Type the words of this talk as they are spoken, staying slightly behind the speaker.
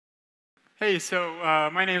Hey, so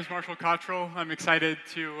my name is Marshall Cottrell. I'm excited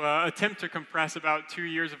to attempt to compress about 2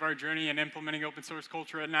 years of our journey in implementing open source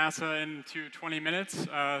culture at NASA into 20 minutes.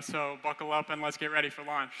 So buckle up and let's get ready for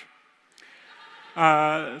launch.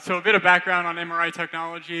 So a bit of background on Mri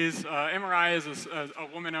Technologies. Mri is a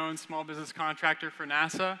woman-owned small business contractor for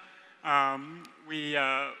NASA. We're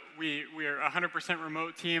a 100%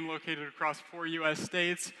 remote team located across 4 US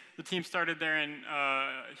states. The team started there in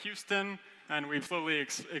Houston, and we've slowly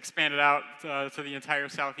expanded out to the entire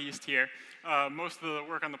Southeast here. Most of the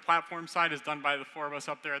work on the platform side is done by the 4 of us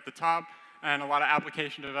up there at the top, and a lot of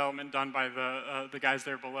application development done by the guys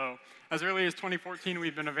there below. As early as 2014,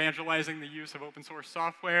 we've been evangelizing the use of open source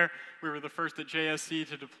software. We were the first at JSC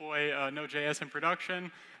to deploy Node.js in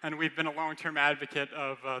production, and we've been a long-term advocate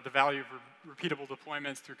of the value of repeatable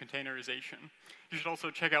deployments through containerization. You should also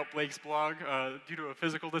check out Blake's blog. Due to a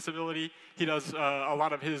physical disability, he does a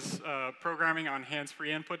lot of his programming on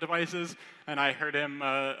hands-free input devices, and I heard him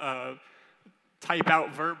type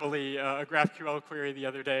out verbally a GraphQL query the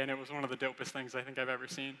other day, and it was one of the dopest things I think I've ever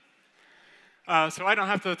seen. So I don't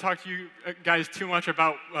have to talk to you guys too much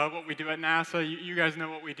about what we do at NASA. You guys know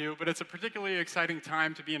what we do, but it's a particularly exciting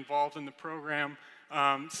time to be involved in the program.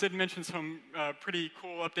 Sid mentioned some pretty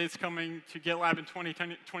cool updates coming to GitLab in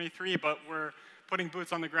 2023, but we're putting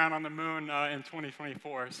boots on the ground on the moon in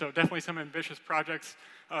 2024. So definitely some ambitious projects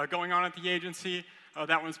going on at the agency.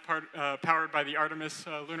 That one's powered by the Artemis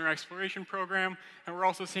Lunar Exploration Program, and we're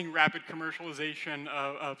also seeing rapid commercialization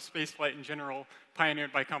of spaceflight in general,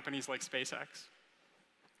 pioneered by companies like SpaceX.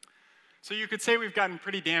 So you could say we've gotten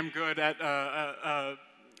pretty damn good at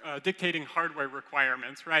dictating hardware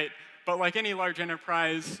requirements, right? But like any large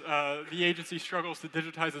enterprise, the agency struggles to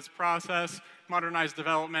digitize its process, modernize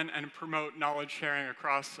development, and promote knowledge sharing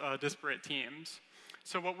across disparate teams.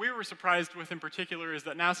 So what we were surprised with in particular is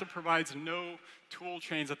that NASA provides no tool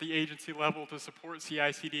chains at the agency level to support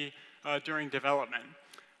CI/CD during development.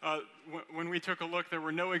 When we took a look, there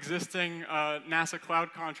were no existing NASA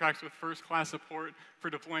cloud contracts with first-class support for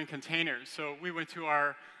deploying containers. So we went to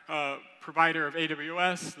our provider of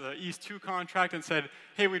AWS, the East 2 contract, and said,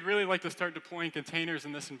 hey, we'd really like to start deploying containers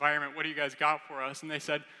in this environment. What do you guys got for us? And they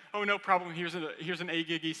said, oh, no problem. Here's an 8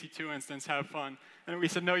 gig EC2 instance. Have fun. And we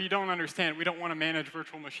said, no, you don't understand. We don't want to manage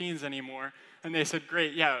virtual machines anymore. And they said,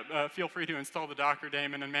 great, yeah, feel free to install the Docker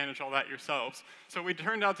daemon and manage all that yourselves. So we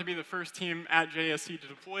turned out to be the first team at JSC to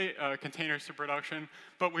deploy containers to production,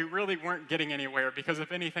 but we really weren't getting anywhere because,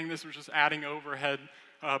 if anything, this was just adding overhead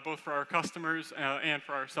both for our customers and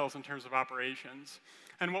for ourselves in terms of operations.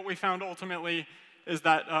 And what we found ultimately is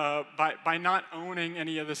that by not owning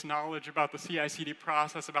any of this knowledge about the CI/CD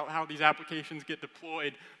process, about how these applications get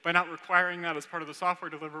deployed, by not requiring that as part of the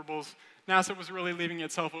software deliverables, NASA was really leaving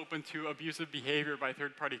itself open to abusive behavior by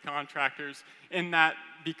third-party contractors, in that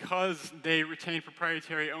because they retained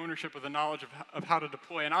proprietary ownership of the knowledge of how to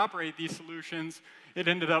deploy and operate these solutions, it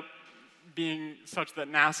ended up being such that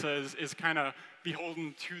NASA is kind of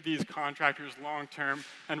beholden to these contractors long-term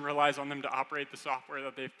and relies on them to operate the software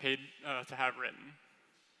that they've paid to have written.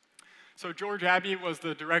 So George Abbey was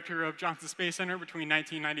the director of Johnson Space Center between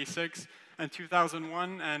 1996 and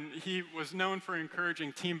 2001, and he was known for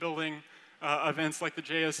encouraging team-building events like the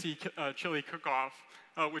JSC Chili Cook-Off,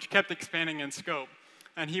 which kept expanding in scope.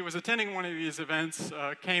 And he was attending one of these events,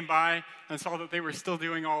 came by, and saw that they were still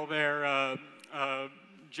doing all their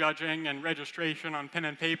judging and registration on pen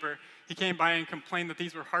and paper. He came by and complained that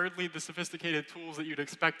these were hardly the sophisticated tools that you'd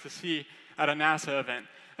expect to see at a NASA event.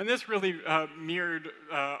 And this really mirrored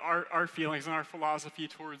our feelings and our philosophy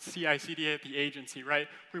towards CI/CD at the agency, right?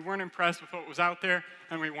 We weren't impressed with what was out there,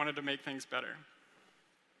 and we wanted to make things better.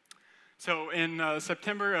 So in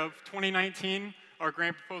September of 2019, our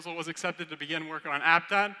grant proposal was accepted to begin work on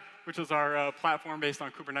APPDAT, which is our platform based on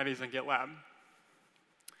Kubernetes and GitLab.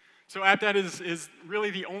 So APPDAT is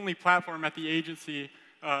really the only platform at the agency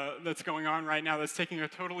that's going on right now that's taking a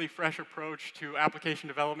totally fresh approach to application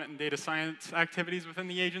development and data science activities within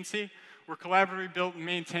the agency. We're collaboratively built and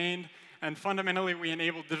maintained, and fundamentally we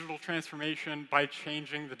enable digital transformation by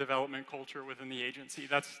changing the development culture within the agency.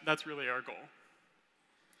 That's really our goal.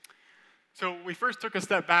 So we first took a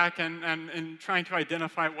step back and trying to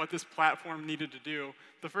identify what this platform needed to do.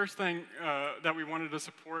 The first thing that we wanted to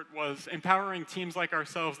support was empowering teams like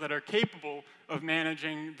ourselves that are capable of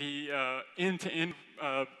managing the end-to-end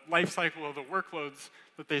life cycle of the workloads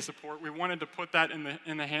that they support. We wanted to put that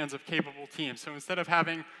in the hands of capable teams. So instead of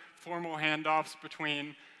having formal handoffs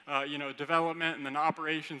between development and then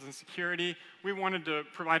operations and security, we wanted to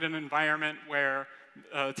provide an environment where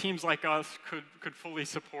teams like us could fully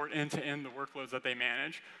support end-to-end the workloads that they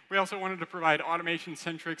manage. We also wanted to provide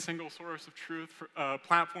automation-centric, single source of truth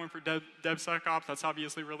platform for DevSecOps. That's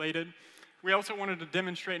obviously related. We also wanted to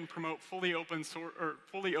demonstrate and promote fully open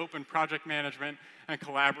project management and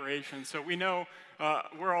collaboration. So we know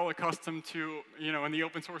we're all accustomed to, in the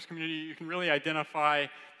open source community, you can really identify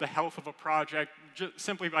the health of a project just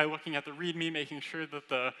simply by looking at the README, making sure that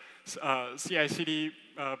the CI/CD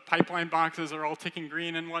pipeline boxes are all ticking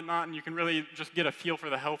green and whatnot, and you can really just get a feel for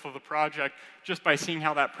the health of the project just by seeing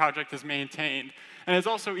how that project is maintained. And it's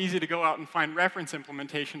also easy to go out and find reference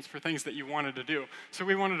implementations for things that you wanted to do. So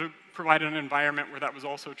we wanted to provide an environment where that was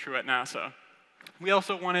also true at NASA. We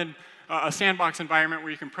also wanted a sandbox environment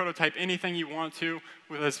where you can prototype anything you want to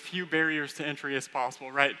with as few barriers to entry as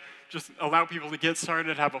possible, right? Just allow people to get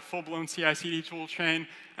started, have a full-blown CI/CD tool chain,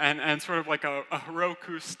 and sort of like a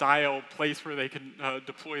Heroku-style place where they could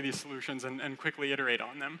deploy these solutions and quickly iterate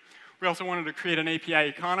on them. We also wanted to create an API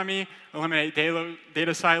economy, eliminate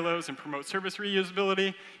data silos, and promote service reusability.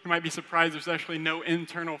 You might be surprised there's actually no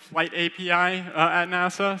internal flight API at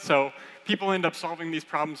NASA, so people end up solving these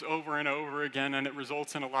problems over and over again, and it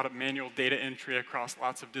results in a lot of manual data entry across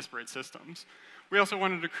lots of disparate systems. We also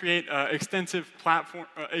wanted to create extensible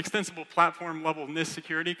platform-level NIST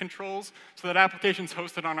security controls so that applications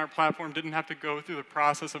hosted on our platform didn't have to go through the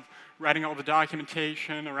process of writing all the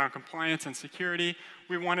documentation around compliance and security.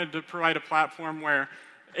 We wanted to provide a platform where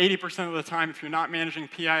 80% of the time, if you're not managing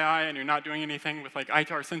PII and you're not doing anything with like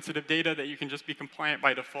ITAR-sensitive data, that you can just be compliant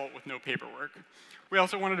by default with no paperwork. We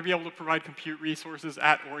also wanted to be able to provide compute resources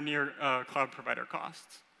at or near cloud provider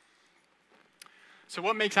costs. So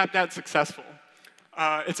what makes AppDAT successful?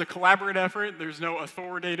 It's a collaborative effort. There's no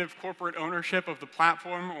authoritative corporate ownership of the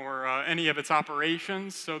platform or any of its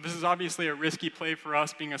operations. So this is obviously a risky play for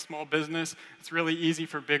us being a small business. It's really easy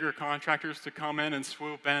for bigger contractors to come in and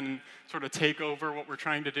swoop in and sort of take over what we're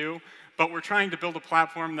trying to do. But we're trying to build a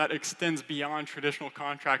platform that extends beyond traditional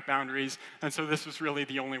contract boundaries. And so this was really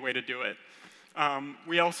the only way to do it.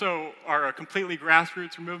 We also are a completely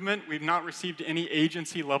grassroots movement. We've not received any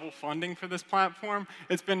agency-level funding for this platform.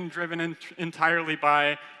 It's been driven entirely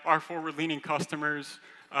by our forward-leaning customers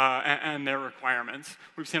and their requirements.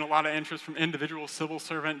 We've seen a lot of interest from individual civil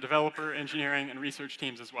servant, developer, engineering, and research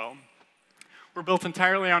teams as well. We're built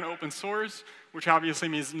entirely on open source, which obviously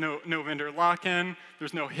means no vendor lock-in.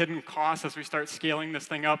 There's no hidden costs as we start scaling this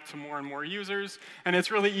thing up to more and more users. And it's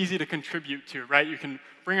really easy to contribute to, right? You can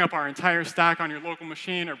bring up our entire stack on your local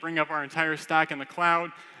machine or bring up our entire stack in the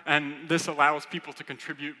cloud, and this allows people to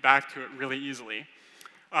contribute back to it really easily.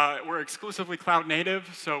 We're exclusively cloud native,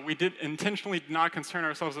 so we intentionally did not concern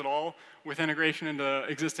ourselves at all with integration into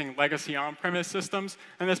existing legacy on-premise systems,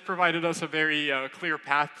 and this provided us a very clear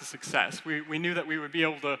path to success. We knew that we would be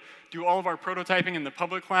able to do all of our prototyping in the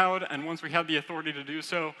public cloud, and once we had the authority to do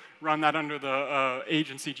so, run that under the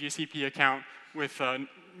agency GCP account with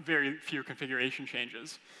very few configuration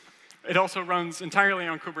changes. It also runs entirely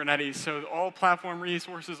on Kubernetes, so all platform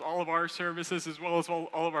resources, all of our services, as well as all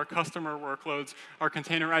of our customer workloads are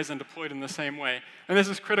containerized and deployed in the same way. And this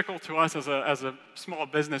is critical to us as a small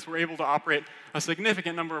business. We're able to operate a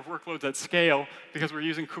significant number of workloads at scale because we're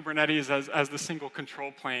using Kubernetes as the single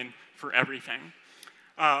control plane for everything.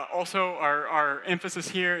 Also, our emphasis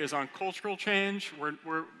here is on cultural change.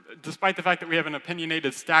 Despite the fact that we have an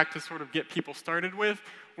opinionated stack to sort of get people started with,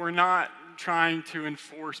 we're not trying to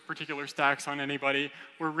enforce particular stacks on anybody.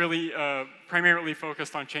 We're really primarily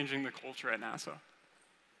focused on changing the culture at NASA.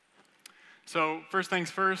 So first things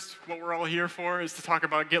first, what we're all here for is to talk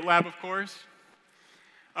about GitLab, of course.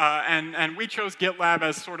 And we chose GitLab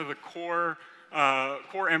as sort of the core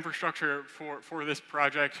infrastructure for this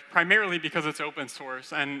project, primarily because it's open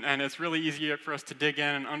source, and it's really easy for us to dig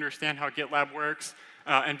in and understand how GitLab works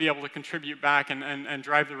and be able to contribute back and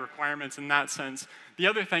drive the requirements in that sense. The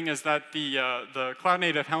other thing is that the Cloud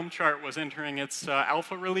Native Helm chart was entering its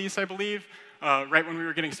alpha release, I believe, right when we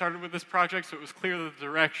were getting started with this project, so it was clear that the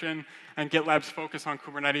direction and GitLab's focus on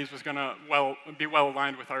Kubernetes was going to be well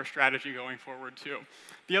aligned with our strategy going forward, too.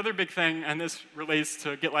 The other big thing, and this relates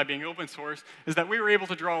to GitLab being open source, is that we were able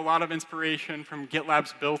to draw a lot of inspiration from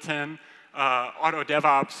GitLab's built-in auto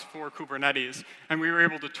DevOps for Kubernetes, and we were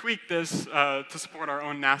able to tweak this to support our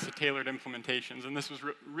own NASA-tailored implementations, and this was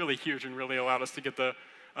really huge and really allowed us to get the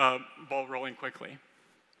ball rolling quickly.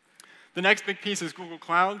 The next big piece is Google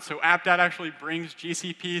Cloud. So AppDAT actually brings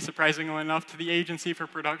GCP, surprisingly enough, to the agency for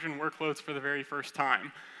production workloads for the very first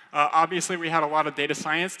time. Obviously, we had a lot of data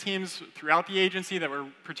science teams throughout the agency that were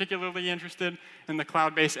particularly interested in the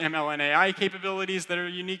cloud-based ML and AI capabilities that are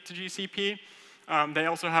unique to GCP. They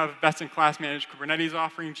also have best-in-class managed Kubernetes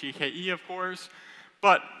offering, GKE, of course.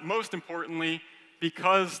 But most importantly,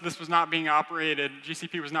 because this was not being operated,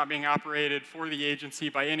 GCP was not being operated for the agency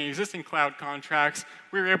by any existing cloud contracts,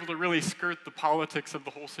 we were able to really skirt the politics of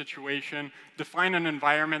the whole situation, define an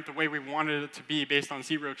environment the way we wanted it to be based on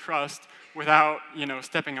zero trust without,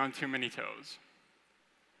 stepping on too many toes.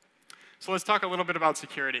 So let's talk a little bit about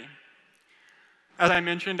security. As I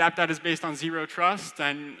mentioned, APPDAT is based on zero trust,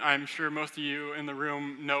 and I'm sure most of you in the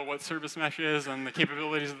room know what service mesh is and the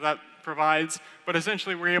capabilities that provides. But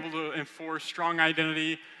essentially, we're able to enforce strong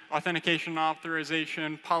identity, authentication and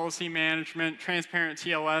authorization, policy management, transparent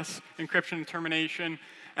TLS, encryption and termination.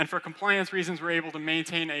 And for compliance reasons, we're able to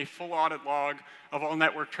maintain a full audit log of all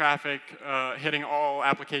network traffic hitting all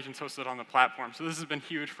applications hosted on the platform. So this has been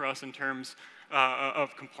huge for us in terms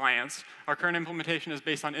of compliance. Our current implementation is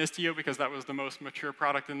based on Istio because that was the most mature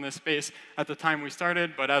product in this space at the time we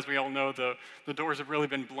started, but as we all know, the doors have really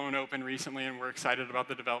been blown open recently, and we're excited about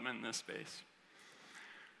the development in this space.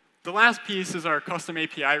 The last piece is our custom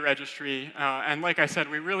API registry, and like I said,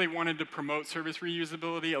 we really wanted to promote service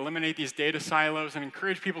reusability, eliminate these data silos, and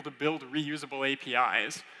encourage people to build reusable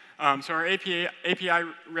APIs. So our API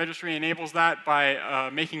registry enables that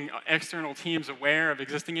by making external teams aware of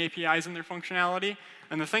existing APIs and their functionality.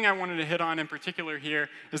 And the thing I wanted to hit on in particular here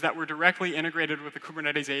is that we're directly integrated with the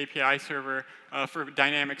Kubernetes API server for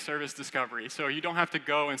dynamic service discovery. So you don't have to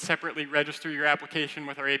go and separately register your application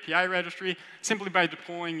with our API registry. Simply by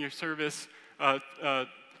deploying your service on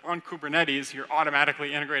Kubernetes, you're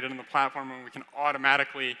automatically integrated in the platform, and we can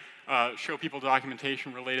automatically show people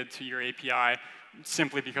documentation related to your API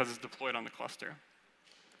simply because it's deployed on the cluster.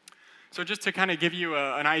 So just to kind of give you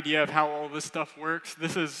an idea of how all this stuff works,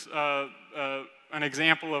 this is an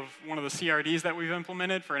example of one of the CRDs that we've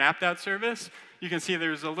implemented for an APPDAT service. You can see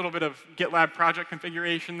there's a little bit of GitLab project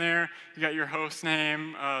configuration there. You got your host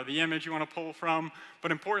name, the image you want to pull from.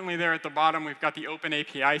 But importantly there at the bottom, we've got the open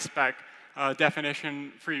API spec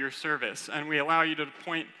definition for your service. And we allow you to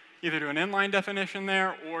point either to an inline definition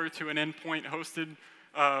there or to an endpoint hosted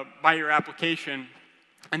by your application,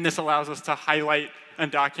 and this allows us to highlight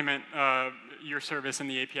and document your service in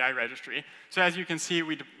the API registry. So as you can see,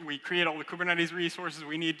 we create all the Kubernetes resources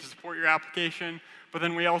we need to support your application, but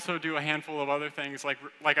then we also do a handful of other things,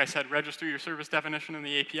 like I said, register your service definition in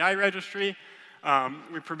the API registry.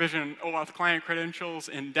 We provision OAuth client credentials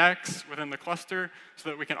in DEX within the cluster so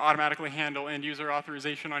that we can automatically handle end-user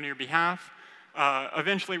authorization on your behalf.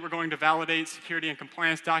 Eventually, we're going to validate security and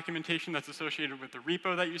compliance documentation that's associated with the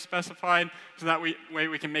repo that you specified, so that way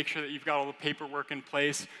we can make sure that you've got all the paperwork in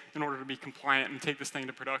place in order to be compliant and take this thing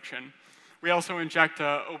to production. We also inject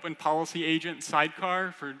an open policy agent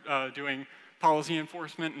sidecar for doing policy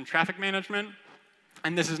enforcement and traffic management.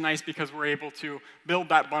 And this is nice because we're able to build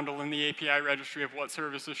that bundle in the API registry of what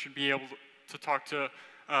services should be able to talk to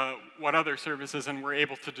what other services, and we're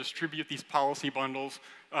able to distribute these policy bundles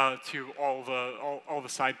to all the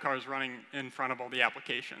sidecars running in front of all the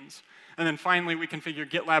applications. And then finally, we configure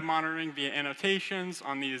GitLab monitoring via annotations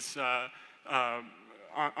on these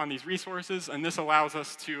resources, and this allows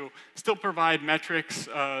us to still provide metrics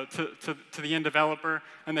to the end developer,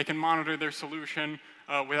 and they can monitor their solution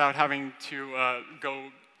without having to go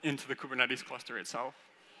into the Kubernetes cluster itself.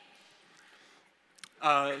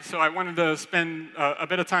 So I wanted to spend a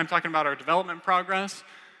bit of time talking about our development progress.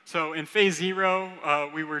 So in phase 0,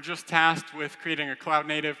 we were just tasked with creating a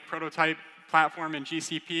cloud-native prototype platform in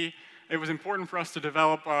GCP. It was important for us to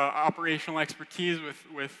develop operational expertise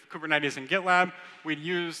with Kubernetes and GitLab. We'd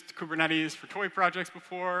used Kubernetes for toy projects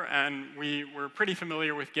before, and we were pretty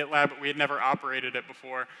familiar with GitLab, but we had never operated it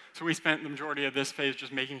before. So we spent the majority of this phase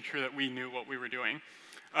just making sure that we knew what we were doing.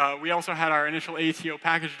 We also had our initial ATO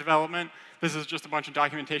package development. This is just a bunch of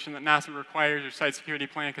documentation that NASA requires, your site security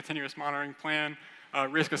plan, continuous monitoring plan,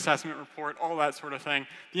 risk assessment report, all that sort of thing.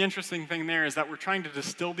 The interesting thing there is that we're trying to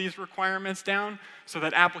distill these requirements down so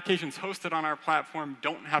that applications hosted on our platform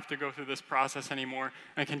don't have to go through this process anymore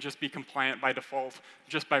and can just be compliant by default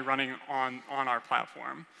just by running on our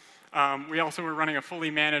platform. We also were running a fully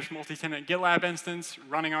managed multi-tenant GitLab instance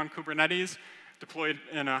running on Kubernetes, deployed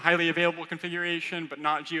in a highly available configuration, but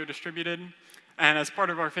not geo-distributed. And as part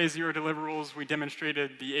of our phase 0 deliverables, we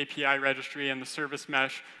demonstrated the API registry and the service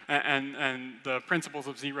mesh and the principles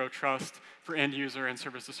of zero trust for end user and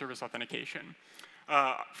service-to-service authentication.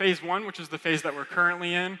 Phase 1, which is the phase that we're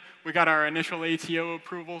currently in, we got our initial ATO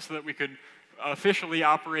approval so that we could officially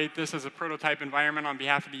operate this as a prototype environment on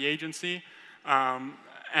behalf of the agency.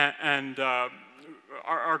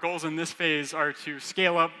 Our goals in this phase are to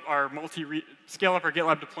scale up our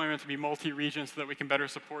GitLab deployment to be multi-region so that we can better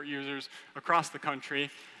support users across the country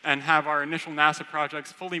and have our initial NASA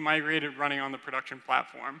projects fully migrated running on the production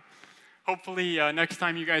platform. Hopefully, next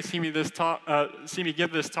time you guys see me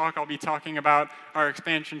give this talk, I'll be talking about our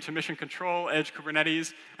expansion to mission control, edge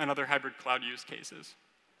Kubernetes, and other hybrid cloud use cases.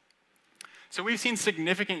 So we've seen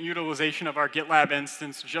significant utilization of our GitLab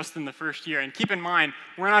instance just in the first year. And keep in mind,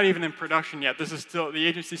 we're not even in production yet. This is still, the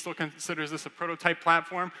agency still considers this a prototype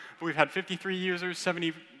platform. But we've had 53 users,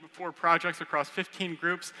 74 projects across 15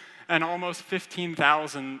 groups, and almost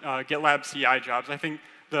 15,000 GitLab CI jobs. I think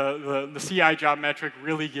the CI job metric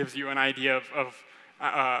really gives you an idea of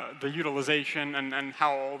the utilization and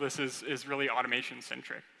how all this is really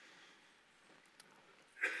automation-centric.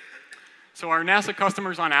 So our NASA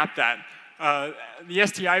customers on APPDAT. The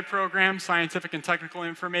STI program, Scientific and Technical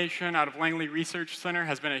Information, out of Langley Research Center,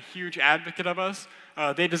 has been a huge advocate of us.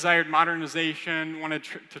 They desired modernization, wanted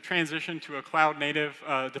to transition to a cloud-native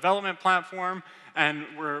development platform, and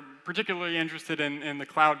were particularly interested in the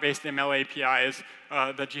cloud-based ML APIs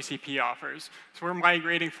that GCP offers. So we're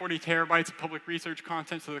migrating 40 terabytes of public research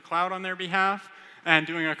content to the cloud on their behalf, and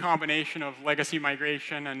doing a combination of legacy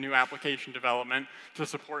migration and new application development to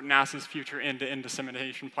support NASA's future end-to-end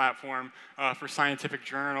dissemination platform for scientific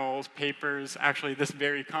journals, papers. Actually, this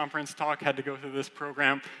very conference talk had to go through this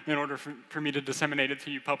program in order for me to disseminate it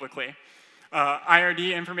to you publicly.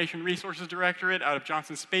 IRD, Information Resources Directorate, out of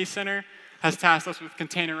Johnson Space Center, has tasked us with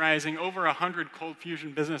containerizing over 100 Cold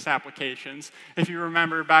Fusion business applications. If you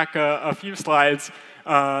remember back a few slides,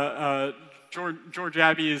 George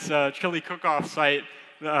Abbey's chili cook-off site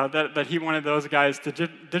that he wanted those guys to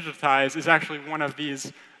digitize is actually one of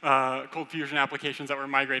these Cold Fusion applications that we're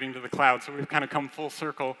migrating to the cloud. So we've kind of come full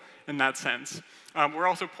circle in that sense. We're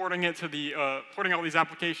also porting all these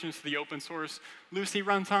applications to the open source Lucy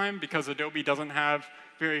runtime because Adobe doesn't have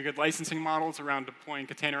very good licensing models around deploying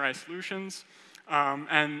containerized solutions.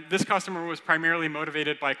 And this customer was primarily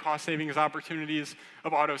motivated by cost savings opportunities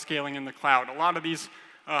of auto-scaling in the cloud. A lot of these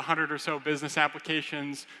 100 or so business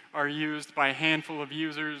applications are used by a handful of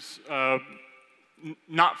users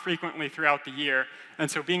not frequently throughout the year. And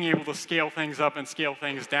so being able to scale things up and scale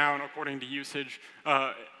things down according to usage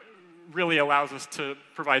really allows us to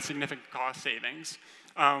provide significant cost savings.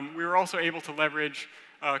 We were also able to leverage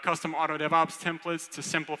custom auto DevOps templates to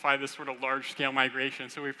simplify this sort of large-scale migration.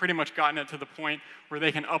 So we've pretty much gotten it to the point where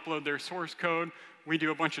they can upload their source code. We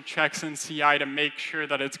do a bunch of checks in CI to make sure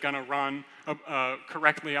that it's going to run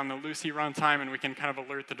correctly on the Lucy runtime, and we can kind of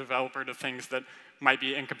alert the developer to things that might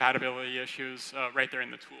be incompatibility issues right there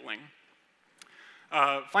in the tooling.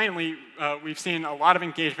 Finally, we've seen a lot of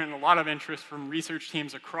engagement and a lot of interest from research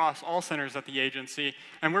teams across all centers at the agency,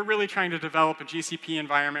 and we're really trying to develop a GCP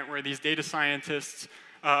environment where these data scientists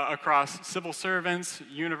across civil servants,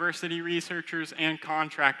 university researchers, and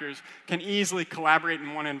contractors can easily collaborate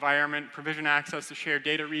in one environment, provision access to shared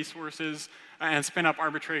data resources, and spin up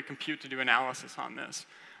arbitrary compute to do analysis on this.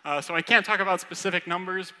 So I can't talk about specific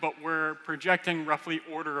numbers, but we're projecting roughly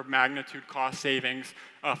order of magnitude cost savings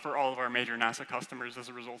for all of our major NASA customers as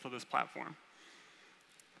a result of this platform.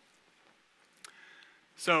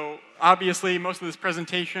 So obviously, most of this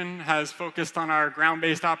presentation has focused on our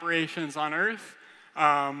ground-based operations on Earth.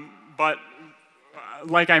 But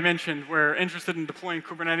like I mentioned, we're interested in deploying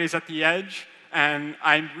Kubernetes at the edge, and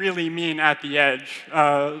I really mean at the edge.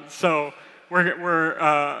 So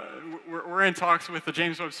we're in talks with the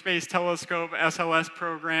James Webb Space Telescope, SLS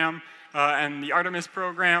program, and the Artemis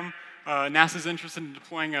program. NASA's interested in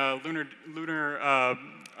deploying a lunar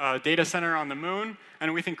data center on the moon,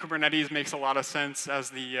 and we think Kubernetes makes a lot of sense as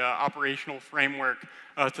the operational framework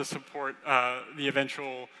to support the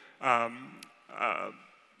eventual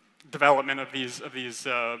development of these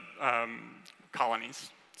colonies.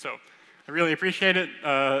 So I really appreciate it.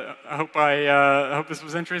 I hope this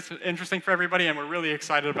was interesting for everybody, and we're really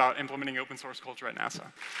excited about implementing open source culture at NASA.